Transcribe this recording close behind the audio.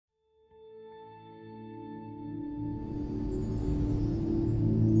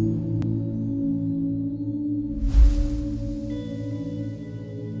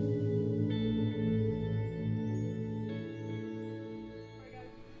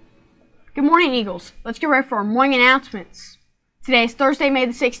Good morning, Eagles. Let's get ready for our morning announcements. Today is Thursday, May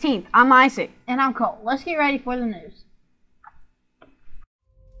the 16th. I'm Isaac. And I'm Cole. Let's get ready for the news.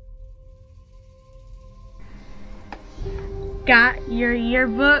 Got your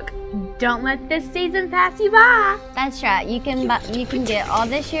yearbook? Don't let this season pass you by. That's right. You can get all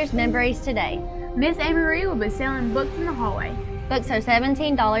this year's memories today. Miss Avery will be selling books in the hallway. Books are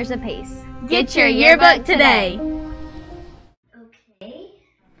 $17 a piece. Get your yearbook today. Okay.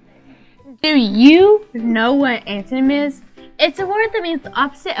 Do you know what an antonym is? It's a word that means the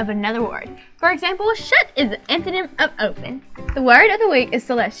opposite of another word. For example, shut is an antonym of open. The word of the week is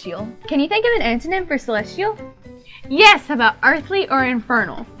celestial. Can you think of an antonym for celestial? Yes, how about earthly or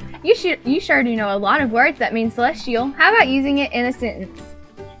infernal? You sure do know a lot of words that mean celestial. How about using it in a sentence?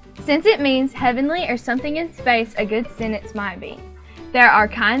 Since it means heavenly or something in space, a good sentence might be. There are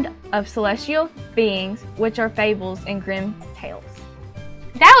kind of celestial beings which are fables in Grimm's tales.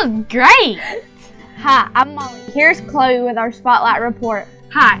 That was great! Hi, I'm Molly. Here's Chloe with our Spotlight Report.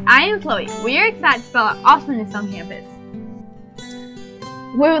 Hi, I am Chloe. We are excited to spell out awesomeness on campus.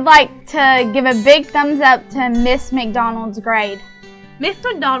 We would like to give a big thumbs up to Miss McDonald's grade. Miss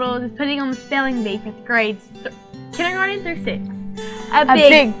McDonald is putting on the spelling bee for grades kindergarten through 6. A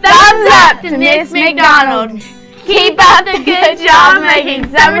big thumbs up to Miss McDonald. Keep up the good job making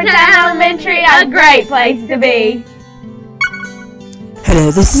Summertown Elementary a great place to be.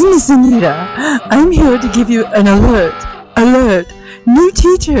 Hello, this is Miss Anita. I'm here to give you an alert. New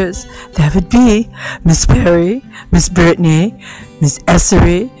teachers. That would be Miss Perry, Miss Brittany, Miss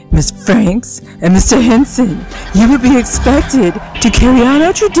Essery, Miss Franks, and Mr. Henson. You will be expected to carry on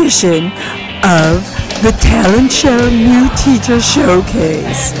our tradition of the Talent Show New Teacher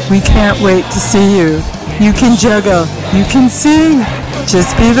Showcase. We can't wait to see you. You can juggle, you can sing.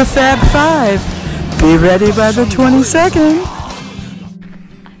 Just be the Fab Five. Be ready by the 22nd.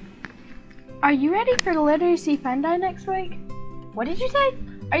 Are you ready for the Literacy Fun Day next week? What did you say?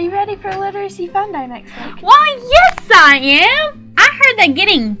 Are you ready for Literacy Fun Day next week? Why, yes I am! I heard that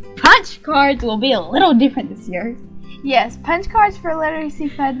getting punch cards will be a little different this year. Yes, punch cards for Literacy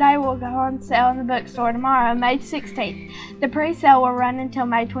Fun Day will go on sale in the bookstore tomorrow, May 16th. The pre-sale will run until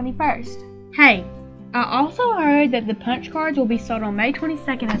May 21st. Hey, I also heard that the punch cards will be sold on May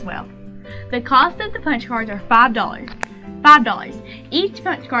 22nd as well. The cost of the punch cards are $5. Each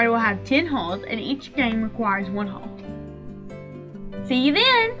punch card will have 10 holes and each game requires 1 hole. See you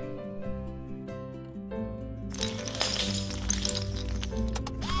then!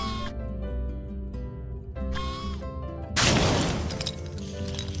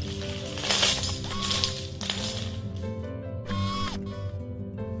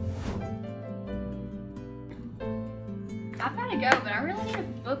 I've got to go, but I really need a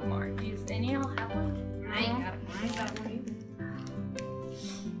bookmark. Does any of y'all have one? I ain't got one either.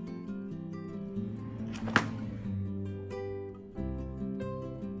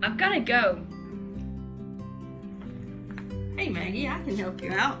 I've got to go. Hey Maggie, I can help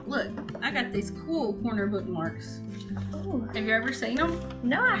you out. Look, I got these cool corner bookmarks. Ooh. Have you ever seen them?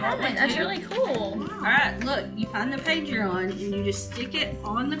 No, I haven't. That's really cool. Alright, look, you find the page you're on and you just stick it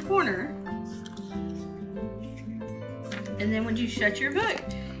on the corner. And then when you shut your book,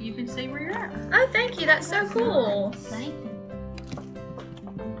 you can see where you're at. Oh, thank you. That's so cool. Thank you.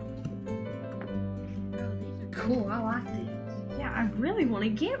 Cool. I like these. Yeah, I really want to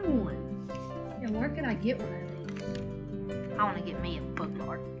get one. Yeah, where can I get one of these? I want to get me a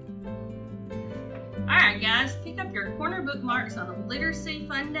bookmark. Alright guys, pick up your corner bookmarks on a Literacy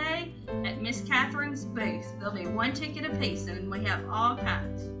Fun Day at Miss Catherine's booth. There'll be 1 ticket apiece and we have all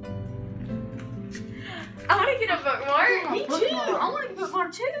kinds. I want to get a bookmark. Me too. I want a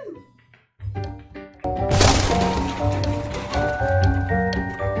bookmark too.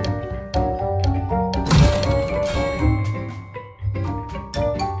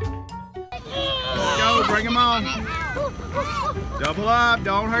 Go, bring them on. Double up,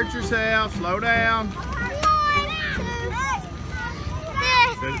 don't hurt yourself, slow down.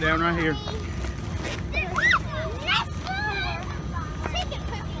 Sit down right here.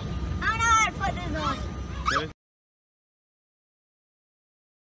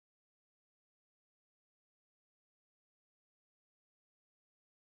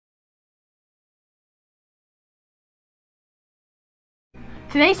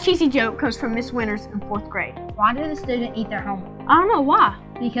 Today's cheesy joke comes from Miss Winters in 4th grade. Why did the student eat their homework? I don't know why.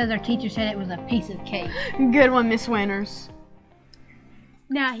 Because their teacher said it was a piece of cake. Good one, Miss Winters.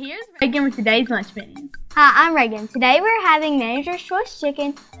 Now here's Reagan with today's lunch menu. Hi, I'm Reagan. Today we're having Manager's Choice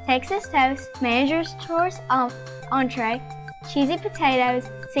Chicken, Texas Toast, Manager's Choice Entree, Cheesy Potatoes,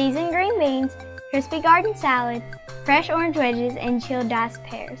 Seasoned Green Beans, Crispy Garden Salad, fresh orange wedges, and chilled diced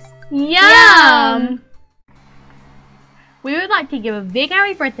pears. Yum! We would like to give a big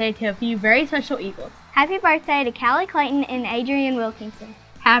happy birthday to a few very special Eagles. Happy birthday to Callie Clayton and Adrian Wilkinson.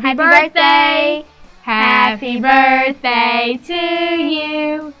 Happy birthday! Happy birthday to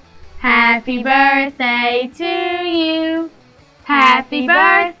you! Happy birthday to you! Happy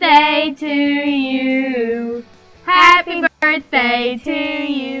birthday to you! Happy birthday to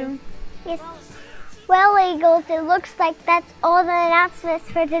you! Yes. Well, Eagles, it looks like that's all the announcements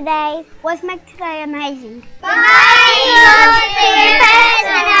for today. Let's make today amazing. Bye, Eagles! See you in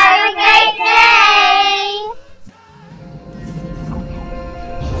person. Have a great day!